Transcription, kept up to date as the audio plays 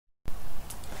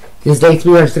This is day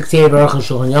 368 of Aruch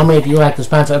HaShulchan Yomi. If you would like to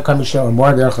sponsor upcoming show or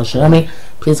more of the Aruch HaShulchan Yomi,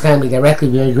 please contact me directly.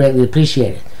 Very greatly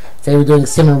appreciated. Today we're doing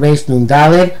Simon Reis Nun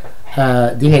Daled,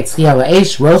 Dinei Tzriya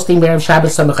La'esh, roasting Erev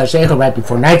Shabbos Samech HaShecha right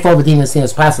before nightfall, V'dinei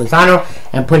Sinas Pas L'Tano,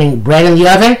 and putting bread in the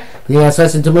oven. V'dinei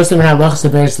Asos into Muslim and halachos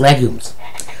of various legumes.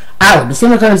 The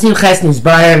Simon Kodim Ziv Chesni's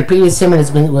Bayer, the previous Simon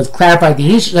was clarified the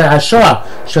Hashah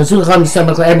Shazu Chacham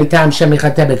Samech L'Erev Mitam Shem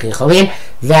Mechateh B'Kecholim,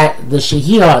 that the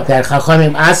Shehiyah that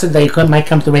Chachamim asked that you might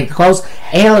come to make the calls.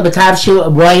 Ein B'Tav Shu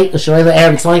Roy Shalei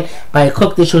L'Erev. It's only by a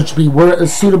cooked dish which would be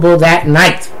suitable that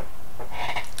night.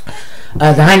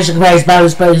 The Hainish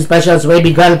Shekvar is special. It's already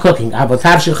begun cooking.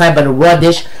 Avotav Shechai, but a raw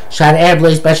dish Shad Erev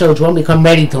Lo special, which won't become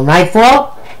ready till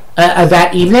nightfall.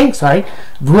 That evening,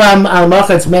 Vuam al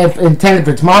Mocha, it's intended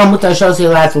for tomorrow. Mutar Shos, you're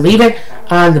allowed to leave it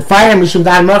on the fire. Mishum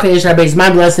Dan Mocha, Yeshar Beis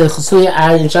Man, blessed Chusuya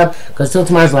Ayin Shab, because till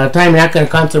tomorrow's a lot of time, you're not going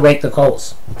to come to rake the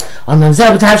coals. On the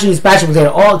Mzel B'Tav Shul special,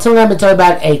 till then we're talking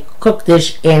about a cooked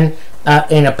dish in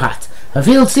a pot.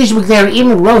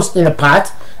 Even roast in a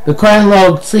pot. The Kohen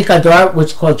Lo Tzlikador,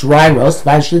 which is called dry roast,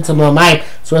 Vashlitzam Lo Mai,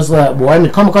 so it's warm.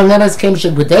 Mikom Nevas came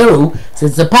Shekbuderu,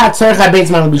 since the pot, Tzarech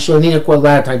HaBeis Man will be sure, need a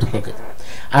lot of time to cook it.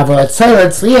 But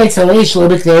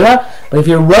if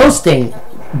you're roasting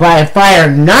by a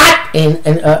fire, not in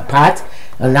a pot,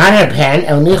 not in a pan,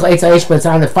 but it's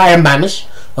on the fire mamish,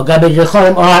 or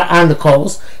on the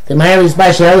coals, the Mahir is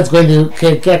Bashel, it's going to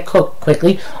get cooked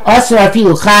quickly. Also,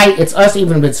 it's also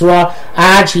even b'tzura,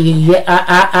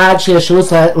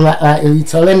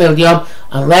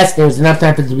 unless there's enough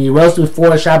time for it to be roasted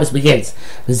before Shabbos begins.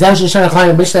 The Zem Shishon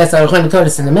HaChaim Mishnah, that's our Chaim told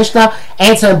us in the Mishnah,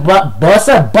 and some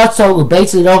basa, butzo,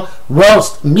 basically don't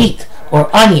roast meat or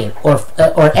onion or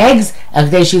eggs,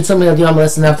 and they should something of the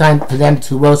less enough time for them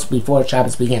to roast before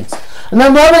Shabbos begins. And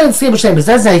then normally in Tzibur Shem, it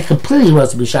doesn't say completely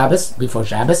roast before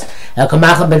Shabbos,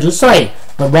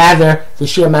 but rather the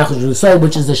Shir Machal Bejusoy,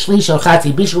 which is the Shlish or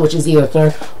Chatzi Bishul, which is either a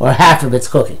third or half of its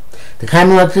cooking. The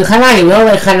Kaimel of Chananya, we all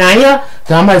like Chananya.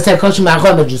 The Amar said Koshim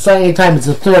Machal Bejusoy, anytime it's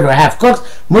a third or half cooked.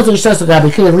 Mutar Yishtos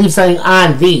Gabi, you leave something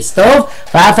on the stove.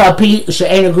 Va'afal Pi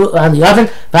She'en on the oven.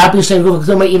 Va'afal She'en Gruv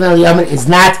Ketuma, even though the oven is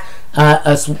not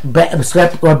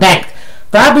swept or banked.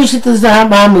 The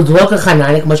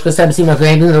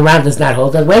round does not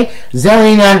hold that way.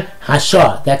 Zelinan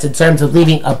Hashah, that's in terms of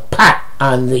leaving a pot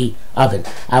on the oven.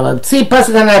 I will see by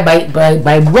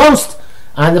roast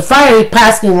on the fire,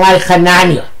 passing like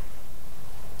Hanania.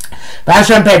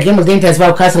 Even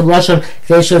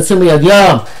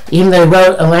though they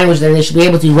wrote a language that they should be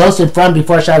able to roast it from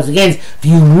before Shabbos begins,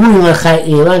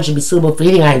 should be suitable for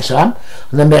eating Ayin Sham.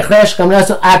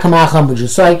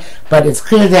 But it's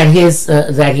clear that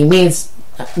he means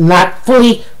not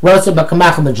fully roasted, but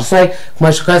kamacham b'jusoy,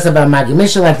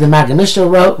 like the Maggid Mishnah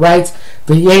writes,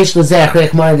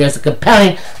 there's a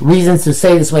compelling reason to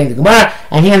say this way in the Gemara,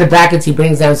 and here in the brackets he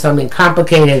brings down something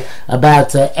complicated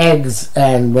about eggs,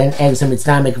 and when eggs are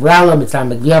mitzvah v'ralo,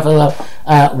 mitzvah v'yafalo,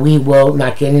 we will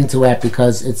not get into it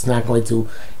because it's not going to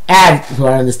add to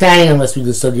our understanding unless we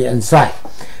do sugya inside.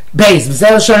 Base, this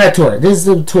is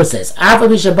the Torah says,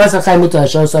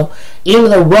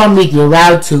 even the raw meat you're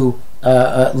allowed to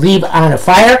leave on a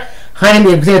fire.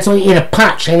 It's only in a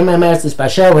pot.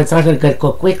 Where it's not going to get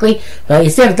cooked quickly. But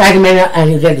you still have and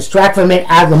you get distracted from it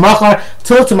out of the machar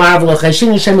till tomorrow. We're not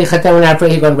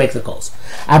afraid you're going to break the coals.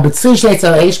 But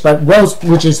roast,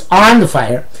 which is on the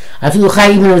fire,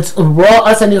 even if it's raw,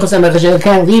 you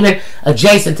can't leave it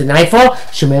adjacent to nightfall.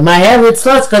 It's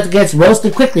because it gets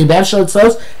roasted quickly. You can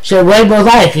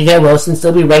get roasted and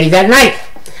still be ready that night.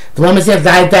 You're not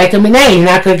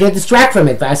going to get distracted from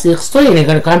it. You're going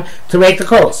to come to rake the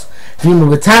coals.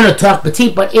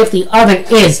 But if the oven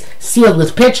is sealed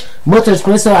with pitch,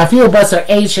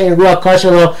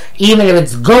 even if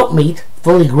it's goat meat,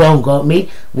 fully grown goat meat,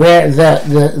 where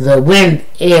the wind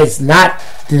is not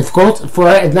difficult for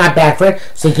it, it's not bad for it,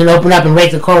 so you can open up and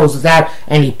rake the coals without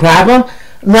any problem.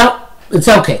 No, it's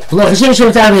okay. We're not afraid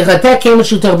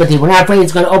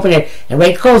it's going to open it and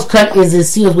rake the coals. Cut is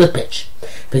sealed with pitch.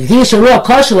 On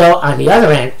the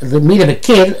other hand, the meat of a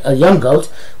kid, a young goat,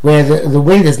 where the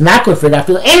wind is not good for it,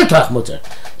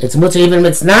 it's mutter even if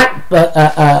it's not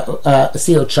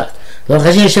sealed shut. We're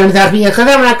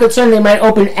not concerned they might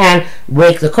open and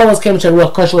break the coals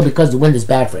because the wind is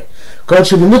bad for it. Where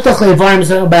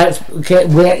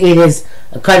it is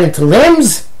cut into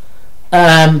limbs,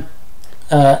 that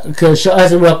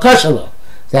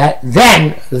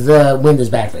then the wind is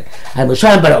bad for it.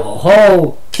 But a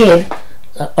whole kid,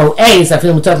 or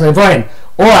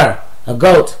a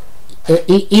goat,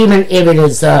 even if it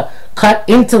is cut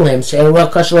into limbs,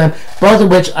 both of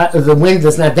which the wind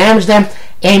does not damage them,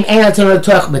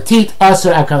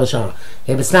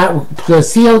 If it's not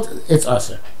sealed, it's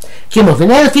usher. Gimel,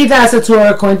 v'nei lefi das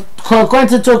haTorah, according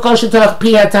to the Torah, kol shetorach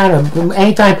pi hatan,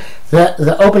 anytime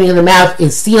the opening of the mouth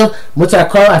is sealed, mutar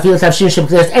kol, afil tavshin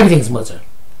sheb'kles, everything's mutar.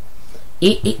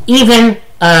 Even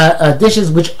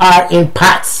dishes which are in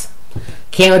pots.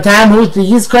 Came a time who's the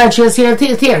use correct here,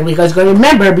 because you're going to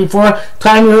remember before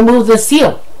time you remove the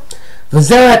seal. That's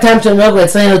why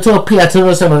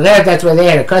they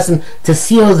had a custom to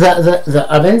seal the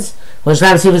ovens. That's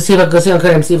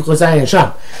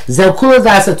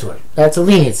a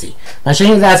leniency.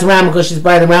 Because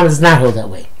Rambam does not hold that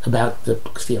way about the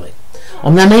sealing.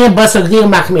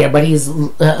 But he's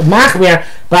machmir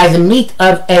by the meat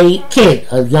of a kid,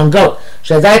 a young goat.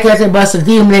 So,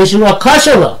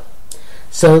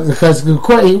 because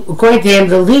according to him,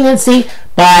 the leniency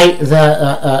by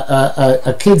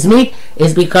a kid's meat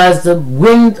is because the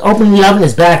wind opening the oven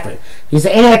is bad for it. He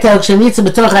said,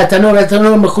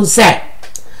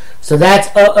 so that's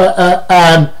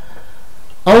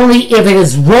only if it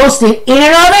is roasted in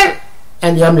an oven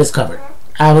and the oven is covered.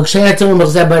 But if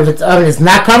the oven is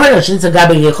not covered,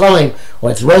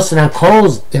 or it's roasted on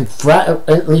coals in front,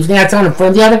 leaving it in front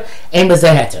of the oven, there's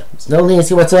no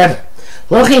leniency whatsoever.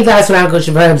 But that's not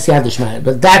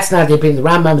the opinion of the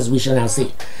Rambam, as we shall now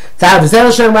see.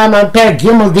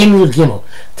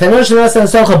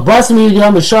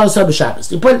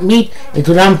 You put meat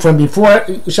into them from before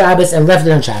Shabbos and left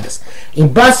it on Shabbos.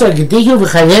 In basar gdiyu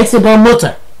v'chayetze bo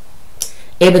mutar.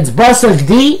 If it's basar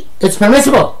gdi, it's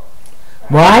permissible.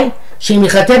 Why? If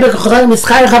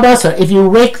you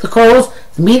rake the coals,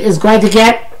 the meat is going to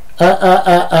get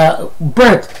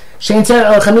burnt. It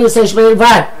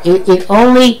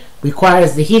only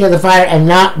requires the heat of the fire and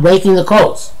not raking the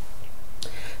coals.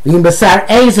 But if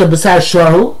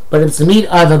it's the meat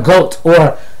of a goat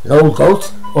or an old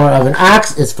goat or of an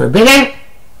ox, it's forbidden.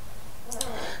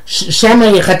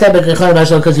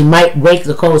 Because you might rake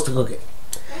the coals to cook it.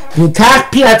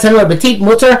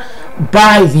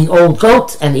 By the old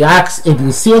goat and the ox, if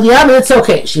you seal the oven, it's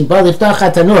okay.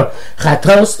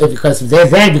 Because if they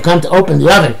then become to open the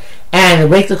oven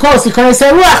and rake the coals, you can't say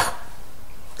ruach.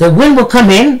 The wind will come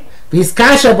in, and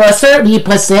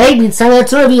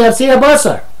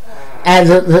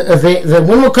the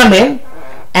wind will come in,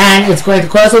 and it's going to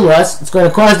cause a loss. It's going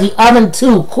to cause the oven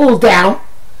to cool down,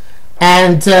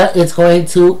 and it's going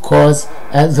to cause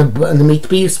the meat to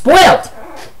be spoiled.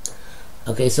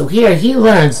 Okay, so here he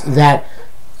learns that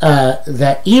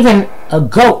that even a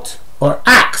goat or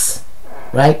ox,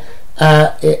 right,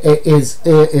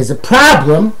 is a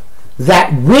problem.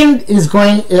 That wind is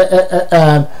going,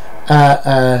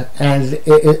 and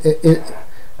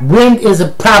wind is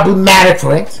problematic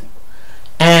for it,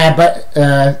 but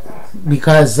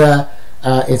because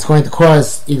it's going to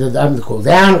cause either the oven to cool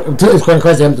down, it's going to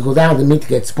cause the oven to cool down, the meat to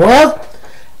get spoiled,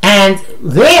 and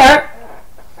there,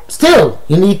 still,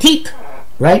 you need teeth.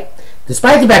 Right?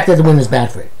 Despite the fact that the wind is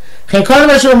bad for it.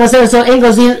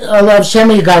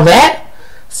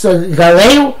 So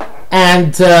galeu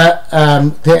and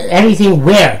anything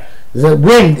where the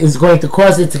wind is going to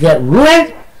cause it to get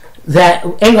ruined, that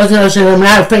I'm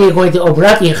not afraid you're going to open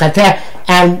up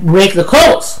and break the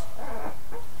coals.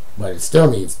 But it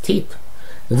still needs teeth.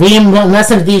 But if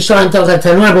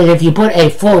you put a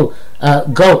full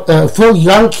full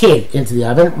young kid into the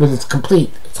oven, when it's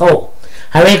complete, it's whole.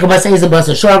 There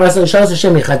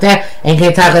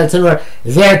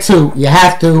too, you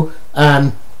have to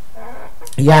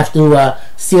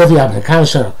seal the oven.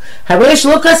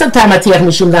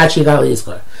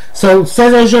 So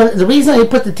says the reason you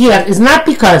put the tiach is not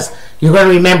because you're going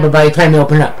to remember by the time you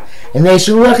open it up, and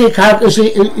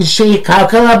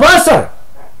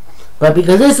but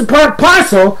because this is part and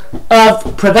parcel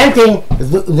of preventing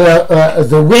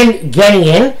the wind getting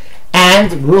in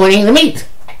and ruining the meat.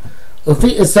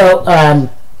 So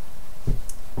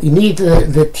you need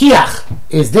the tiach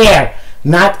is there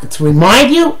not to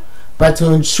remind you, but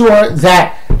to ensure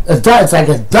that it's like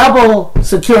a double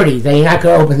security that you're not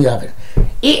going to open the oven.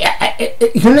 You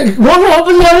won't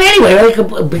open the oven anyway, right?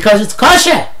 Because it's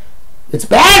kosher. It's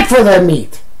bad for the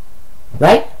meat,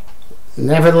 right?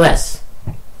 Nevertheless,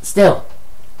 still,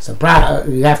 so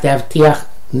you have to have tiach.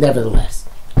 Nevertheless,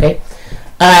 okay.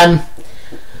 Now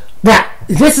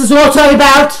this is all talking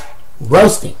about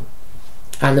roasting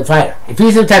on the fire.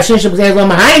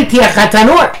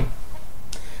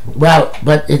 Well,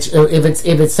 but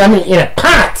if it's something in a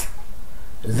pot,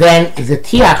 then the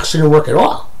tiach shouldn't work at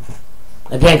all.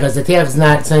 Again, because the tiach is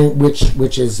not something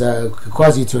which is could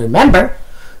cause you to remember.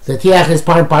 The tiach is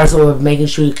part and parcel of making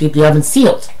sure you keep the oven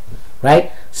sealed,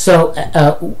 right? So,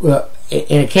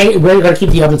 in a case where you're going to keep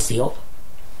the oven sealed,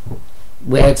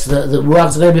 where it's the ruach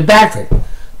is going to be bad for it.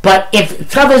 But if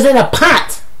trava is in a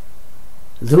pot,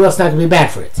 the ruach's not going to be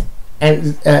bad for it,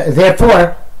 and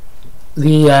therefore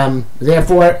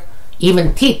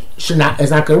even teeth is not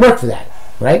going to work for that,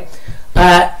 right?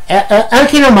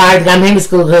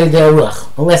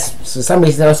 Unless for some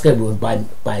reason they're also moved by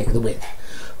the wind.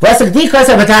 By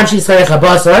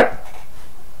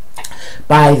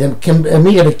the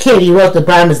meat of a kid, he wrote the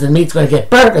problem is the meat's going to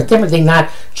get burnt. A different thing, not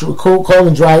cold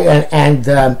and dry, and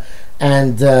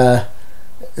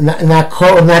not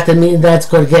cold, not the meat that's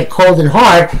going to get cold and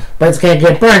hard, but it's going to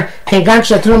get burnt. In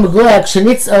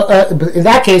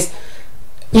that case,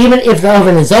 even if the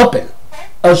oven is open,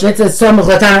 or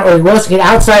you're roasting it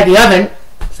outside the oven,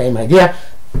 same idea,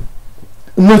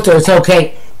 mutter, it's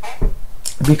okay,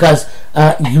 because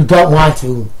you don't want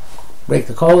to break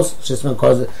the coals. It's just going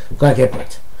to get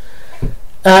burnt.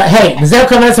 Hey,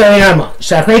 after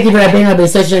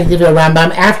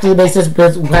the basis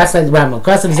class like the Rambam,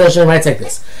 customization writes like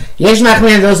this: Yesh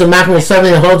machmir, those who machmir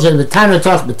serving the whole the time of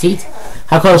talk betit,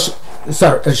 hakol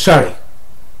shari.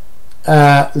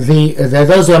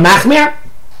 Those who are machmir,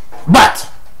 but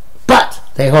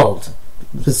they hold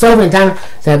the silver in time.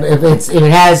 If it's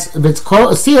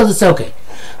sealed, it's okay.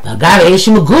 On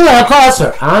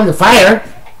the fire,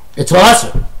 it's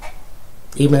awesome.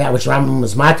 Even that which Rambam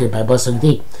was martyred by Basar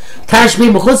D.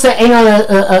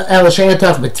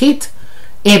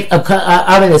 If an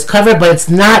oven is covered but it's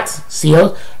not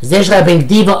sealed, there's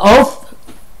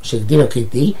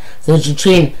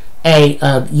between a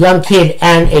young kid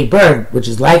and a bird, which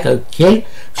is like a kid,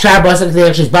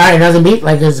 another meat,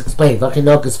 like is explained, and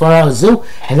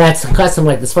that's the custom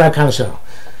like the Sfara Kamashon.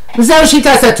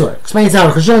 Explains how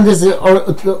Chashon, this is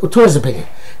Torah's opinion.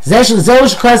 What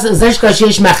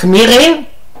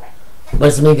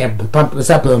does it mean to pump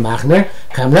this up a little machmir?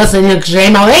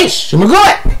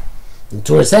 The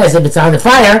Torah says if it's on the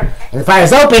fire and the fire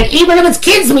is open, even if it's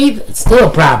kids' meat, it's still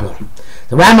a problem.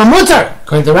 The Rambam mutar,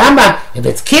 according to the Rambam, if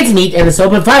it's kids' meat and it's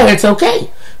open fire, it's okay.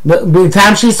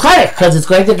 Because it's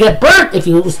going to get burnt if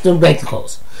you still break the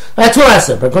coals. That's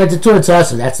awesome, but according to Torah, it's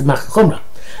awesome. That's the Machchumrah.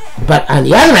 But on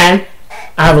the other hand,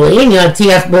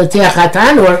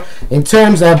 in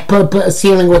terms of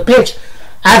sealing with pitch,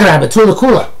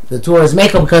 the Torah is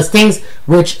makel because things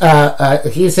which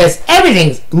he says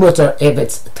everything's mutar if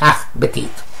it's tach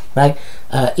betit, right?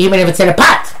 Even if it's in a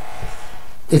pot,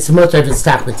 it's mutar if it's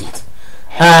tach betit.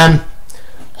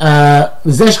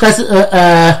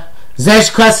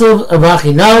 Zesh kasuv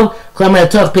avachino klamer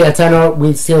toch piatano,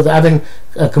 we seal the oven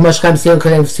kamosh kam seal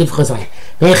kodem sif chazai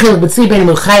veichil b'tzli ben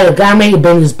muchayel gamei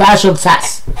ben yizbashel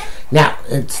tzas. Now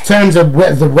in terms of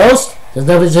the roast, there's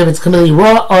no difference if it's completely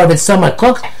raw or if it's somewhat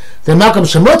cooked. The malkam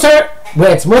shemuter,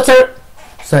 where it's mutter,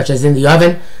 such as in the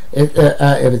oven,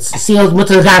 if it's sealed,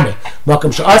 mutter gamei.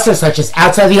 Malkam she'asr, such as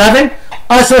outside the oven,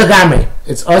 asr gamei,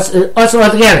 it's asr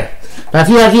altogether. But if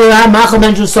you have here machal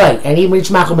ben drusoy, and even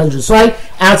reach machal ben drusoy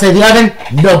outside the oven,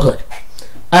 no good.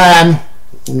 And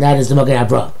that is the Magen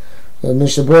Avraham. The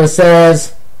Mishnah Berurah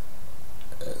says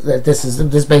that this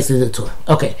is basically the Torah.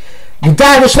 Okay. The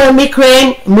dad of Shalom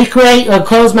Mikre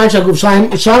calls man shaguf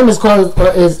Shalom is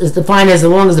defined as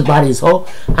long as the body is whole.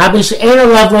 Even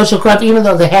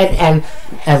though the head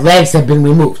and legs have been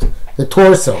removed, the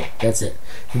torso, that's it.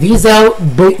 Vizel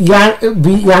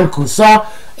Biyan Kusa.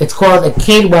 It's called a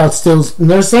kid while it's still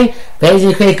nursing.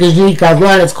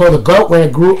 It's called a goat when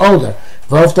it grew older.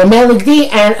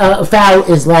 And a fowl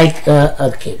is like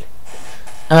a kid.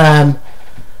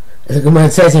 The Gemara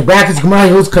says in brackets, Gemara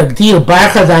who's kagdiu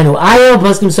barcha dainu ayo.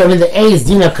 Poskim serving the A is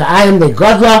dina ka'ayim the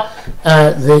godla.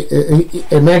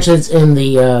 It mentions in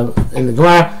the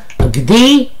Gemara a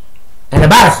gdi and a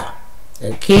barcha,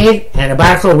 a kid and a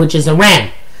barcha, which is a ram.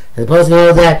 And the poskim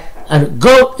know that a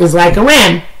goat is like a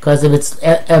ram because of its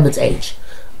age.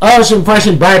 Oshim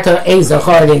Parshim Barta a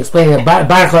Zachar, they explain that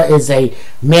Barcha is a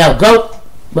male goat,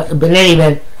 but in any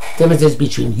event, differences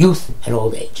between youth and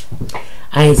old age.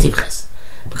 Ayin Sivches.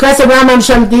 Because of Rambam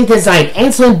Shem Din design,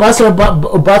 Ainslin Basar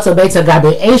Batzah Beitza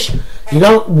Gabe Eish, you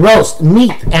don't roast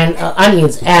meat and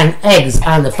onions and eggs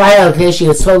on the fire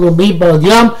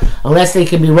unless they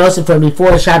can be roasted from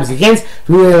before the Shabbos begins.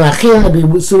 It'll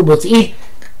be suitable to eat.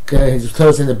 It's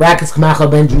closed in the brackets. Kamachal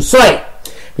ben Drusoy.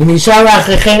 If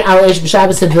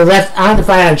they're left on the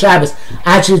fire on Shabbos,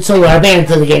 actually until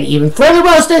they get even further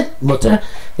roasted, mutter,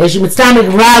 they should mitzamik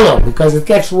ralo because it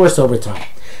gets worse over time.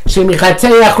 And because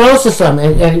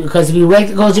if you wait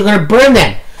the coals, you're going to burn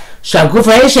them.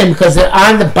 Because they're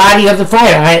on the body of the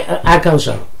fire.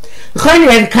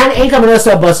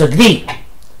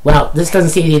 Well, this doesn't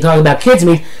seem to be talking about kids'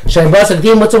 meat. We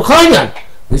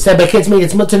said by kids' meat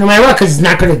it's mutter no matter what because it's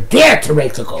not going to dare to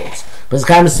rake the coals. But it's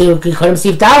kind of see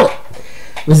dalit.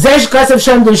 V'zesh kasav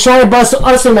shem d'rishayim basu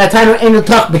also matanu enu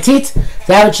toch betit.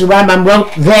 That which the Rambam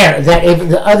wrote there, that if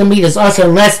the other meat is also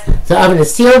unless the oven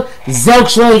is sealed, zelk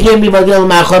shlo yigir mi b'adil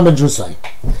ma'achol b'drusay.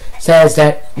 Says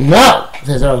that no,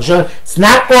 says it's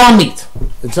not all meat.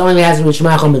 It's only has to reach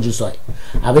ma'achol b'drusay.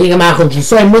 Avigam ma'achol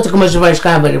b'drusay mutak ma'shavar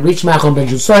shkam, but it reach ma'achol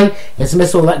b'drusay. It's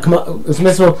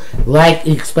mitzvah like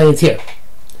he explains here.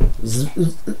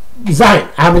 Zayin.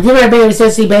 Amadim Rabbeinu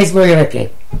says he basically learning okay.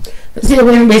 See the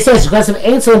way he says because of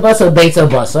ain't so basar beitza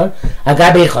basar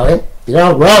agabe chalin. You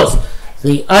don't roast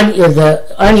the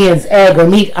onions, egg, or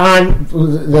meat on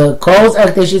the coals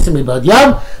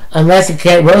unless it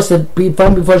can't roast it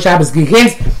before Shabbos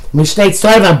begins. Mishneit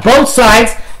soiv on both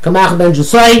sides. Kamach ben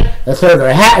jusoi, a third or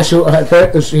a half.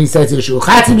 He says a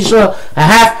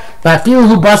half. But feel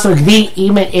who basar gdi,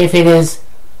 even if it is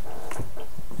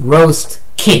roast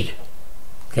kid.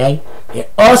 Okay? It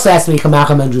also has to be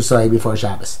kamach ben jusoi before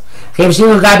Shabbos. That's why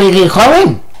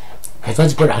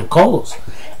you put it on coals.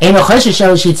 You want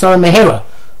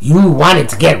it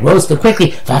to get roasted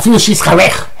quickly. Not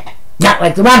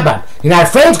like the Rambam. You're not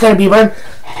afraid it's going to be burned.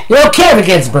 You don't care if it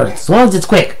gets burned, as long as it's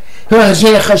quick.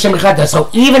 So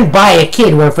even by a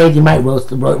kid, we're afraid you might rake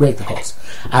the coals.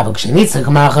 But if it is then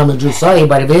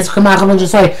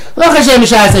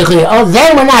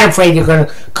we're not afraid you're going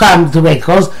to come to rake the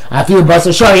coals. I feel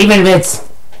busted sure, even if it's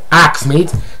ox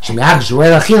meat. Once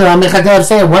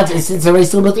it's already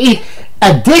suitable to eat,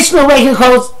 additional raking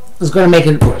coals is going to make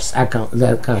it worse.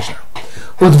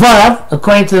 Udvarav,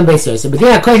 according to the Beis Yosef, but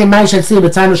then according to Maishat Tzli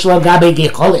B'Tanu Shalom Gabe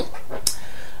Gecholim,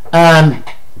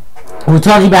 we're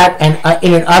talking about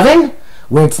in an oven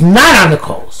where it's not on the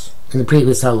coals in the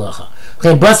previous halacha.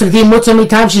 And that's why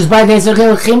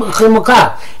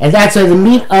the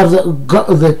meat of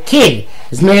the kid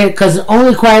is made because it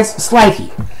only requires slight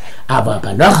heat. But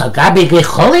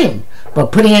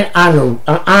putting it on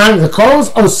the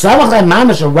coals,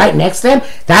 mamash are right next to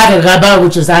them,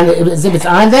 which is on as if it's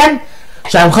on them,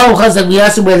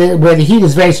 where the heat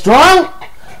is very strong.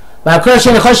 And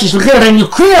you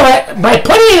clear it by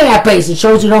putting it in that place. It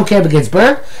shows you don't care if it gets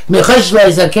burnt.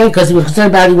 Is okay because you were concerned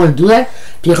about it, you want to do that.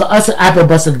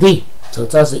 So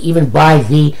it's also even by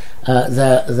the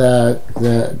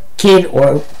kid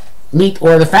or meat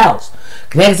or the fowls.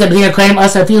 And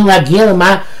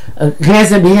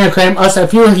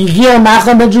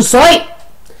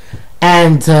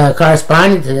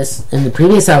corresponding to this in the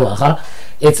previous halacha,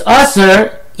 it's also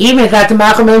even got the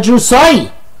macham and jusoi.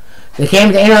 They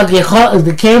came to Enol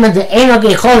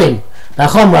Gecholim.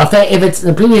 If it's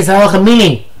the previous halacha,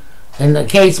 meaning in the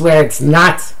case where it's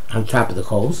not on top of the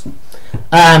coals,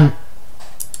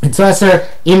 it's also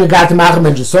even got the macham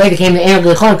and jusoi. They came to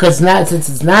Enol Gecholim because since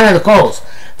it's not on the coals.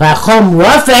 And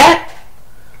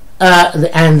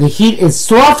the heat is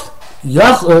soft,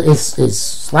 is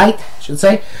slight, I should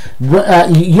say.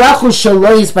 It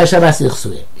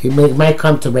might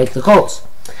come to break the coals.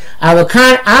 But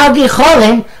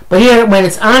here, when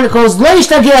it's on the coals,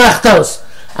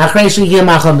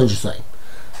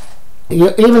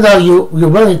 even though you're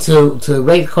willing to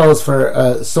rake coals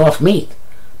for soft meat,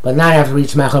 but not have to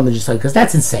reach macham because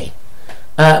that's insane.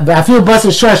 But I feel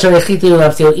busted short,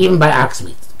 even by ox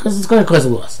meat, because it's going to cause a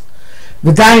loss.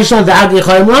 The Dayan the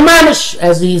Agi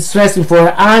as he stressed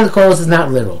before, on the coals is not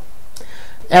literal.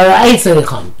 It's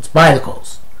by the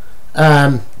coals.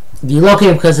 You look at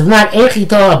him because if not, how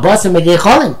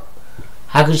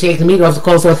can you take the meat off the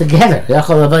coals altogether? You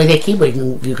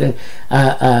can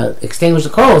extinguish the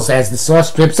coals as the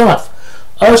sauce drips off.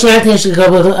 I have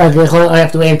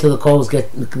to wait until the coals get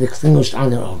extinguished on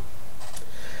their own.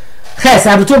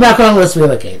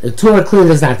 The two are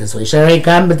clear is not this way.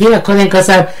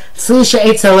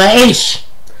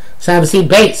 See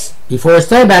base. Before it's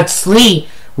talking about sli,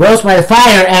 roast by the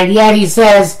fire, and yet he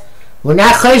says, we're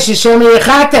not chayshish shemi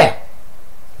yechate.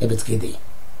 If it's gidi.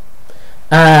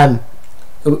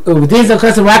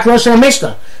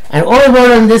 And all we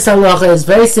wrote in this halacha is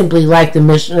very simply like the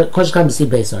Mishnah.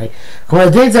 Sorry.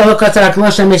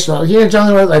 Here in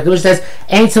John wrote like the Mishnah says,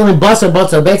 "Ain't tilling basar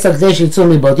basar beitzak deshi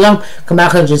tzumi bod yom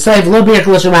kamachal jesayv lo bir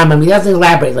klosh Rambam." He doesn't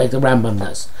elaborate like the Rambam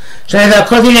does.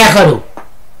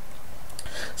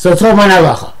 So it's all one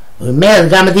halacha. So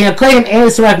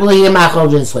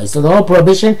the whole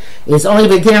prohibition is only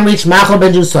if it didn't reach machal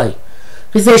ben jusay.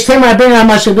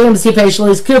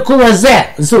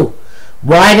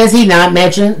 Why does he not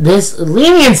mention this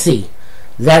leniency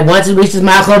that once it reaches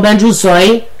machal ben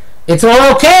jusay, it's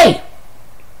all okay,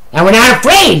 and we're not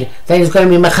afraid that he's going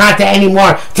to be machata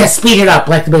anymore to speed it up,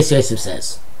 like the Beis Yosef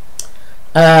says.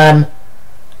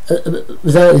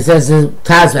 So it says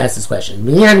Taz asked this question.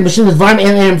 So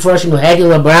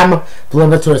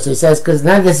he says because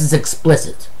none of this is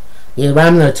explicit. Even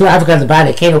though it's logical,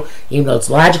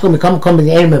 it's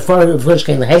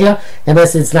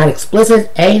not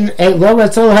explicit.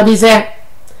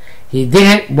 He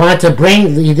didn't want to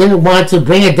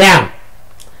bring it down.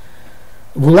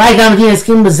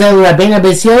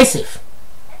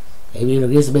 Maybe even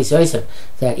agrees with Beis Yosef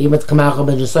that even if Kamachal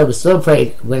ben Jesoi was still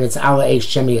afraid when it's Ala Eish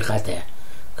Shemi Yechateh,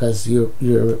 because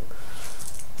you're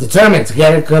determined to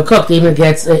get it cooked, even it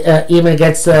gets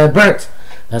burnt.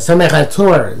 Samech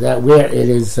Torah that where it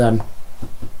is that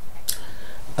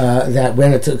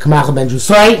when it's Kamachal ben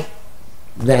Jesoi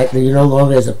that you no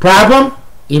longer is a problem.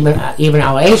 Even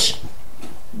Ala Eish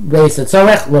Beis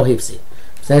Tzorech Lo Hipsi.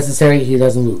 It's necessary he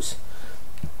doesn't lose.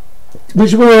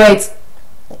 Which relates.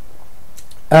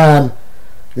 That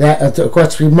of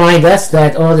course remind us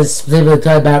that all this specifically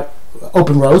talk about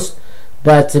open roast,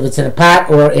 but if it's in a pot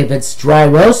or if it's dry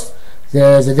roast,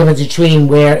 there's a difference between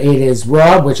where it is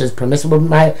raw, which is permissible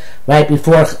right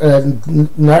before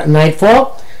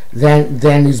nightfall,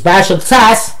 then is bashal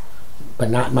tzas, but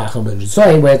not machal ben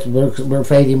jesoi, where we're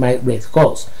afraid he might break the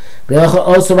coals. But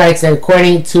also writes that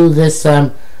according to this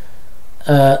the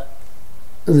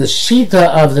shita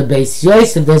of the Beis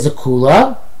Yosef, there's a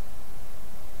kula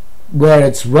where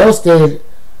it's roasted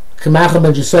Kamachal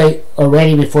ben Jesoi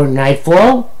already before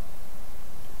nightfall.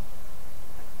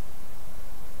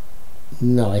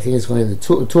 No, I think it's going to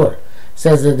the tour. It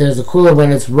says that there's a cooler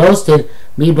when it's roasted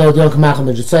Mibo Don Kamachal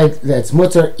ben Jesoi that's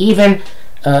mutter even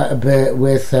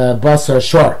with basar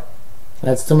shor.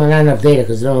 That's still not enough data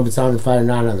because I don't know if it's on the fire or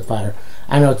not on the fire.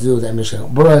 I don't know what to do with that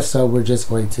Mishnah, so we're just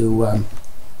going to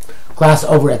gloss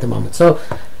over at the moment. So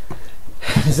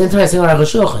it's interesting on Aruch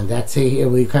HaShulchan that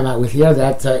we come out with here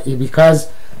that because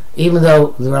even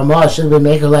though the Ramah should have been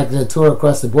making like the tour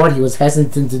across the board, he was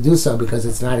hesitant to do so because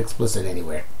it's not explicit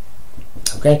anywhere.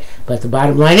 Okay, but the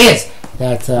bottom line is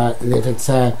that if it's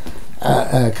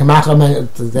Kamachal,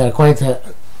 that according to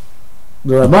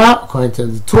the Ramah, according to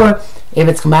the tour, if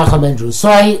it's Kamachal ben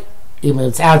Jesoi, even if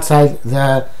it's outside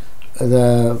the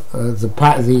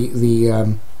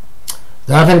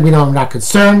oven, we know I'm not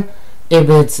concerned. If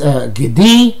it's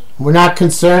Gedi, we're not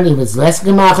concerned. If it's less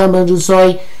Kamachal ben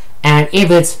Jesoi, and if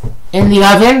it's in the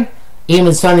oven,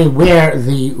 even something where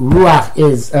the ruach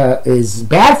is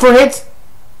bad for it,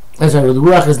 the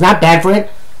ruach is not bad for it,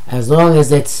 as long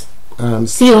as it's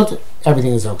sealed,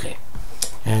 everything is okay.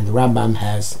 And the Rambam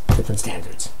has different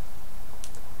standards.